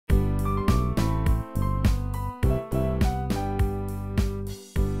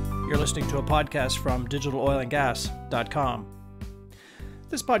You're listening to a podcast from digitaloilandgas.com.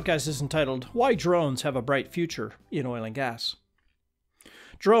 This podcast is entitled, Why Drones Have a Bright Future in Oil and Gas.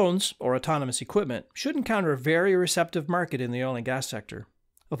 Drones, or autonomous equipment, should encounter a very receptive market in the oil and gas sector.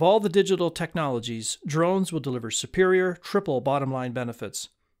 Of all the digital technologies, drones will deliver superior, triple bottom-line benefits.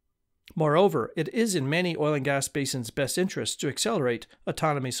 Moreover, it is in many oil and gas basins' best interest to accelerate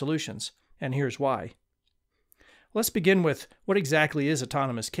autonomy solutions, and here's why. Let's begin with what exactly is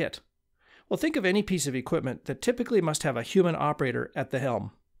autonomous kit. Well, think of any piece of equipment that typically must have a human operator at the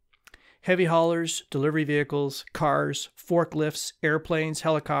helm. Heavy haulers, delivery vehicles, cars, forklifts, airplanes,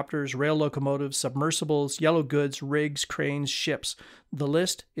 helicopters, rail locomotives, submersibles, yellow goods, rigs, cranes, ships. The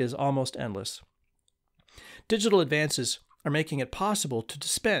list is almost endless. Digital advances are making it possible to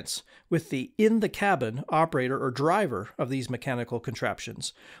dispense with the in-the-cabin operator or driver of these mechanical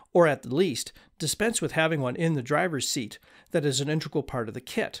contraptions, or at the least, dispense with having one in the driver's seat that is an integral part of the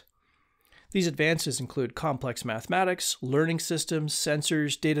kit. These advances include complex mathematics, learning systems,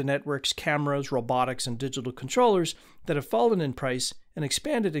 sensors, data networks, cameras, robotics, and digital controllers that have fallen in price and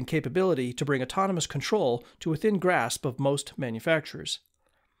expanded in capability to bring autonomous control to within grasp of most manufacturers.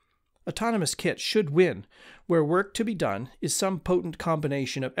 Autonomous kit should win where work to be done is some potent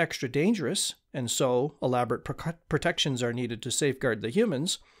combination of extra dangerous, and so elaborate protections are needed to safeguard the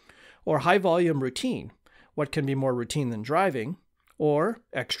humans, or high-volume routine, what can be more routine than driving, or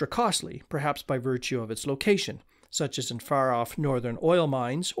extra costly, perhaps by virtue of its location, such as in far-off northern oil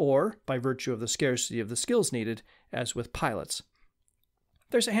mines, or by virtue of the scarcity of the skills needed, as with pilots.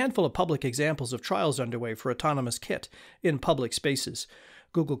 There's a handful of public examples of trials underway for autonomous kit in public spaces.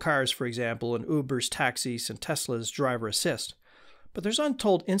 Google Cars, for example, and Uber's taxis and Tesla's driver assist. But there's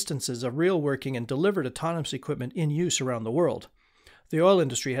untold instances of real working and delivered autonomous equipment in use around the world. The oil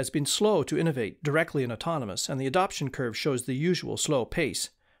industry has been slow to innovate directly in autonomous, and the adoption curve shows the usual slow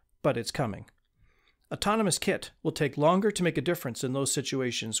pace, but it's coming. Autonomous kit will take longer to make a difference in those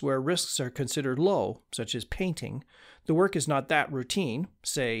situations where risks are considered low, such as painting, the work is not that routine,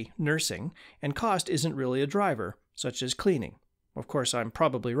 say nursing, and cost isn't really a driver, such as cleaning. Of course, I'm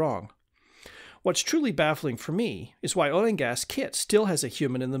probably wrong. What's truly baffling for me is why oil and gas kit still has a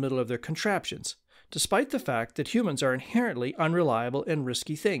human in the middle of their contraptions, despite the fact that humans are inherently unreliable and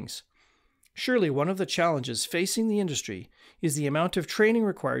risky things. Surely one of the challenges facing the industry is the amount of training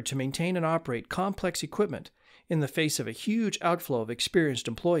required to maintain and operate complex equipment in the face of a huge outflow of experienced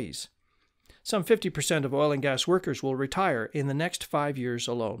employees. Some 50% of oil and gas workers will retire in the next 5 years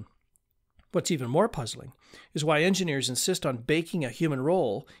alone. What's even more puzzling is why engineers insist on baking a human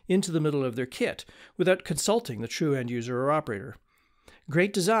role into the middle of their kit without consulting the true end user or operator.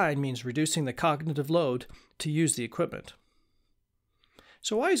 Great design means reducing the cognitive load to use the equipment.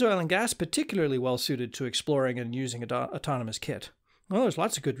 So why is oil and gas particularly well suited to exploring and using autonomous kit? Well, there's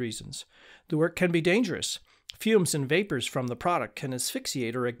lots of good reasons. The work can be dangerous. Fumes and vapors from the product can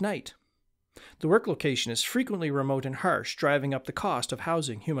asphyxiate or ignite. The work location is frequently remote and harsh, driving up the cost of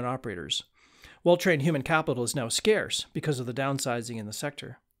housing human operators. Well-trained human capital is now scarce because of the downsizing in the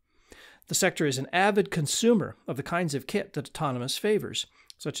sector. The sector is an avid consumer of the kinds of kit that autonomous favors,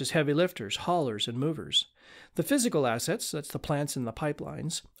 such as heavy lifters, haulers, and movers. The physical assets, that's the plants and the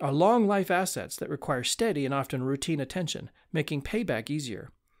pipelines, are long-life assets that require steady and often routine attention, making payback easier.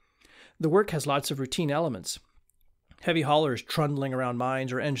 The work has lots of routine elements. Heavy haulers trundling around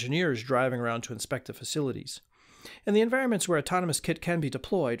mines or engineers driving around to inspect the facilities. And the environments where autonomous kit can be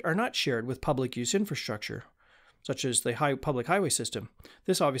deployed are not shared with public use infrastructure, such as the public highway system.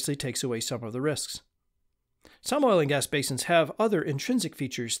 This obviously takes away some of the risks. Some oil and gas basins have other intrinsic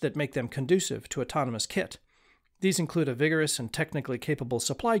features that make them conducive to autonomous kit. These include a vigorous and technically capable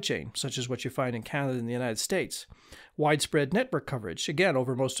supply chain, such as what you find in Canada and the United States, widespread network coverage, again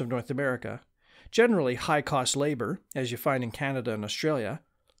over most of North America, generally high-cost labor, as you find in Canada and Australia,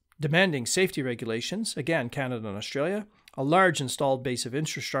 demanding safety regulations, again Canada and Australia, a large installed base of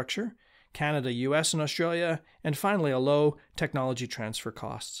infrastructure, Canada, US, and Australia, and finally a low technology transfer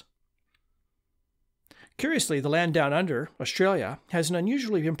costs. Curiously, the land down under, Australia, has an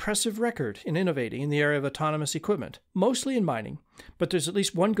unusually impressive record in innovating in the area of autonomous equipment, mostly in mining, but there's at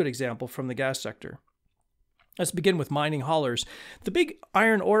least one good example from the gas sector. Let's begin with mining haulers. The big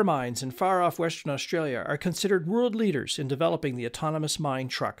iron ore mines in far-off Western Australia are considered world leaders in developing the autonomous mine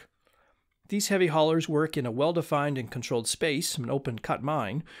truck. These heavy haulers work in a well-defined and controlled space, an open-cut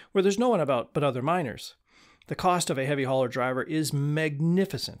mine, where there's no one about but other miners. The cost of a heavy hauler driver is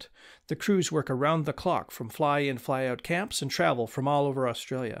magnificent. The crews work around the clock from fly-in, fly-out camps and travel from all over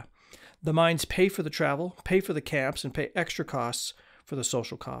Australia. The mines pay for the travel, pay for the camps, and pay extra costs for the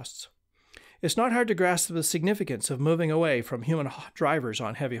social costs. it's not hard to grasp the significance of moving away from human drivers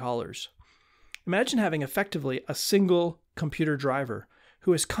on heavy haulers. Imagine having effectively a single computer driver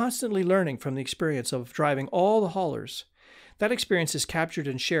who is constantly learning from the experience of driving all the haulers. That experience is captured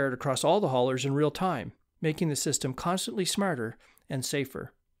and shared across all the haulers in real time, making the system constantly smarter and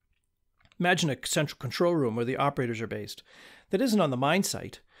safer. Imagine a central control room where the operators are based that isn't on the mine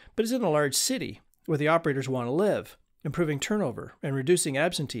site, but is in a large city where the operators want to live, improving turnover and reducing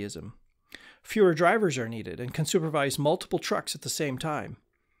absenteeism. Fewer drivers are needed and can supervise multiple trucks at the same time.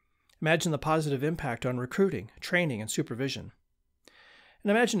 Imagine the positive impact on recruiting, training, and supervision. And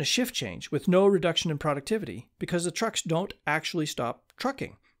imagine a shift change with no reduction in productivity because the trucks don't actually stop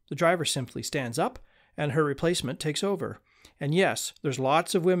trucking. The driver simply stands up and her replacement takes over. And yes, there's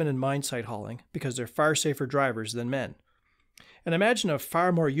lots of women in mine site hauling because they're far safer drivers than men. And imagine a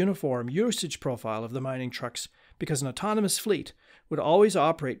far more uniform usage profile of the mining trucks because an autonomous fleet would always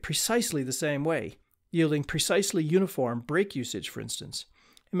operate precisely the same way, yielding precisely uniform brake usage, for instance.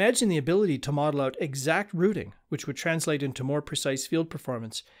 Imagine the ability to model out exact routing, which would translate into more precise field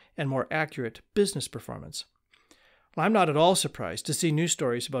performance and more accurate business performance. Well, I'm not at all surprised to see news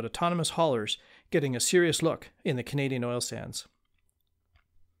stories about autonomous haulers getting a serious look in the Canadian oil sands.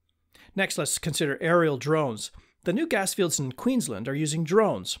 Next, let's consider aerial drones. The new gas fields in Queensland are using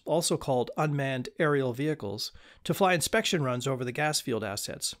drones, also called unmanned aerial vehicles, to fly inspection runs over the gas field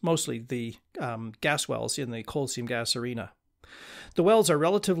assets, mostly the gas wells in the coal seam gas arena. The wells are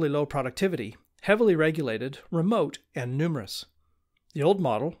relatively low productivity, heavily regulated, remote, and numerous. The old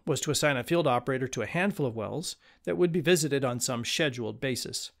model was to assign a field operator to a handful of wells that would be visited on some scheduled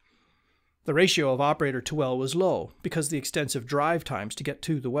basis. The ratio of operator to well was low because of the extensive drive times to get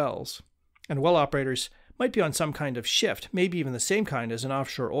to the wells, and well operators might be on some kind of shift, maybe even the same kind as an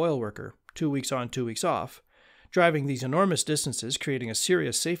offshore oil worker, 2 weeks on, 2 weeks off, driving these enormous distances, creating a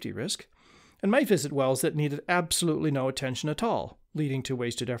serious safety risk, and might visit wells that needed absolutely no attention at all, leading to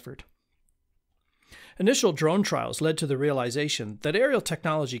wasted effort. Initial drone trials led to the realization that aerial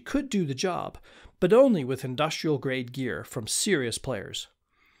technology could do the job, but only with industrial-grade gear from serious players.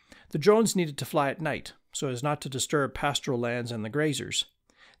 The drones needed to fly at night, so as not to disturb pastoral lands and the grazers.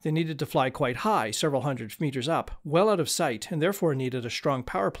 They needed to fly quite high, several hundred meters up, well out of sight, and therefore needed a strong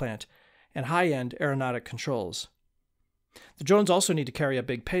power plant and high-end aeronautic controls. The drones also need to carry a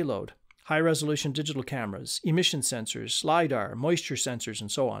big payload, high-resolution digital cameras, emission sensors, LiDAR, moisture sensors,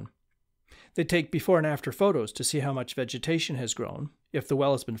 and so on. They take before and after photos to see how much vegetation has grown, if the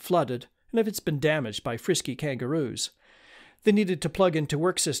well has been flooded, and if it's been damaged by frisky kangaroos. They needed to plug into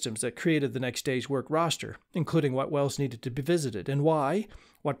work systems that created the next day's work roster, including what wells needed to be visited and why,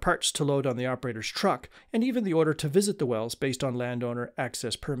 what parts to load on the operator's truck, and even the order to visit the wells based on landowner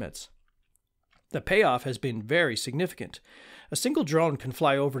access permits. The payoff has been very significant. A single drone can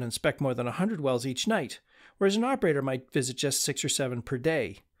fly over and inspect more than 100 wells each night, whereas an operator might visit just 6 or 7 per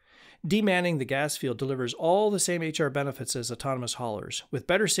day. Demanning the gas field delivers all the same HR benefits as autonomous haulers, with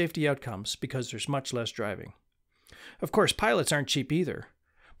better safety outcomes because there's much less driving. Of course, pilots aren't cheap either,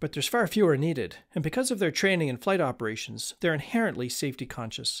 but there's far fewer needed, and because of their training in flight operations, they're inherently safety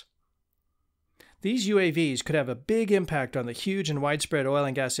conscious. These UAVs could have a big impact on the huge and widespread oil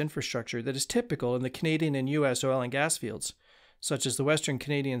and gas infrastructure that is typical in the Canadian and U.S. oil and gas fields, such as the Western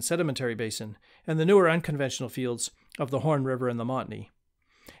Canadian Sedimentary Basin and the newer unconventional fields of the Horn River and the Montney.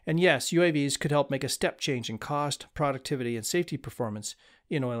 And yes, UAVs could help make a step change in cost, productivity, and safety performance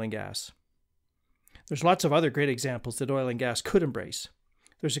in oil and gas. There's lots of other great examples that oil and gas could embrace.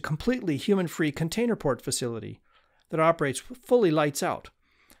 There's a completely human-free container port facility that operates fully lights out.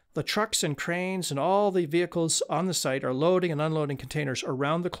 The trucks and cranes and all the vehicles on the site are loading and unloading containers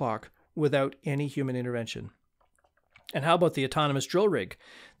around the clock without any human intervention. And how about the autonomous drill rig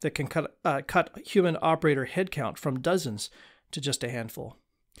that can cut human operator headcount from dozens to just a handful?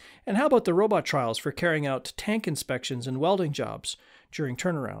 And how about the robot trials for carrying out tank inspections and welding jobs during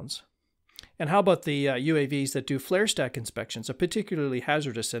turnarounds? And how about the UAVs that do flare stack inspections, a particularly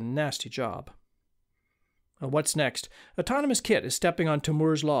hazardous and nasty job? Well, what's next? Autonomous Kit is stepping onto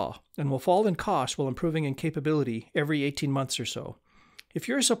Moore's Law and will fall in cost while improving in capability every 18 months or so. If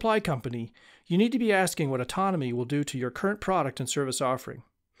you're a supply company, you need to be asking what autonomy will do to your current product and service offering.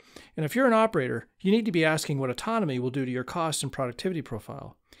 And if you're an operator, you need to be asking what autonomy will do to your cost and productivity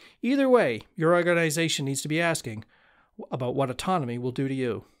profile. Either way, your organization needs to be asking about what autonomy will do to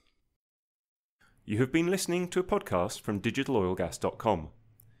you. You have been listening to a podcast from digitaloilgas.com.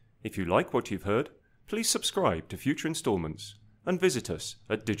 If you like what you've heard, please subscribe to future installments and visit us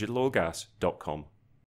at digitaloilgas.com.